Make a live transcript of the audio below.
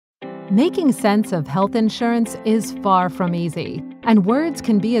Making sense of health insurance is far from easy, and words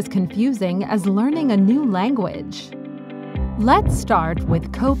can be as confusing as learning a new language. Let's start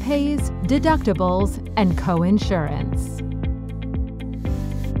with copays, deductibles, and coinsurance.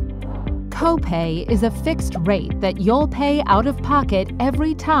 Copay is a fixed rate that you'll pay out of pocket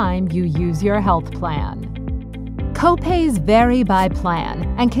every time you use your health plan. Copays vary by plan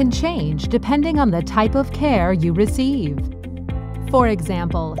and can change depending on the type of care you receive. For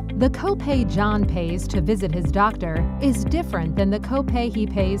example, the copay John pays to visit his doctor is different than the copay he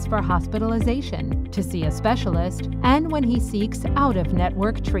pays for hospitalization, to see a specialist, and when he seeks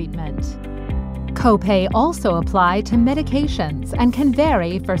out-of-network treatment. Copay also apply to medications and can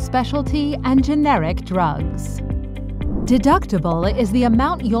vary for specialty and generic drugs. Deductible is the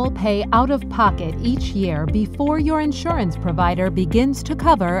amount you'll pay out of pocket each year before your insurance provider begins to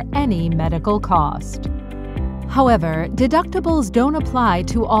cover any medical cost. However, deductibles don't apply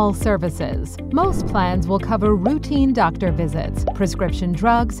to all services. Most plans will cover routine doctor visits, prescription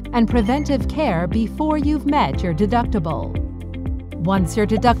drugs, and preventive care before you've met your deductible. Once your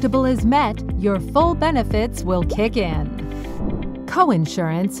deductible is met, your full benefits will kick in.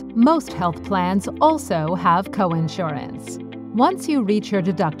 Coinsurance. Most health plans also have coinsurance. Once you reach your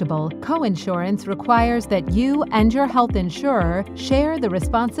deductible, coinsurance requires that you and your health insurer share the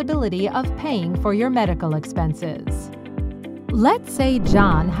responsibility of paying for your medical expenses. Let's say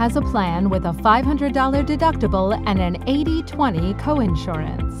John has a plan with a $500 deductible and an 80/20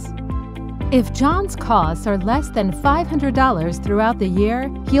 coinsurance. If John's costs are less than $500 throughout the year,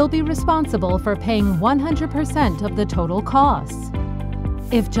 he'll be responsible for paying 100% of the total costs.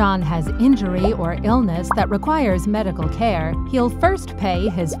 If John has injury or illness that requires medical care, he'll first pay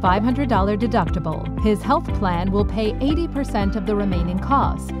his $500 deductible. His health plan will pay 80% of the remaining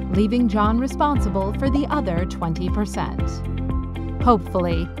costs, leaving John responsible for the other 20%.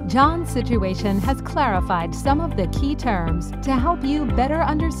 Hopefully, John's situation has clarified some of the key terms to help you better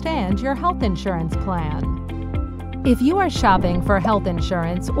understand your health insurance plan. If you are shopping for health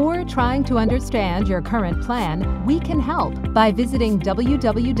insurance or trying to understand your current plan, we can help by visiting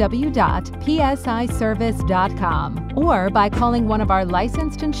www.psiservice.com or by calling one of our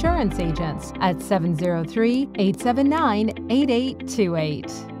licensed insurance agents at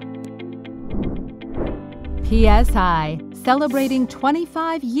 703-879-8828. PSI, celebrating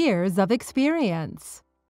 25 years of experience.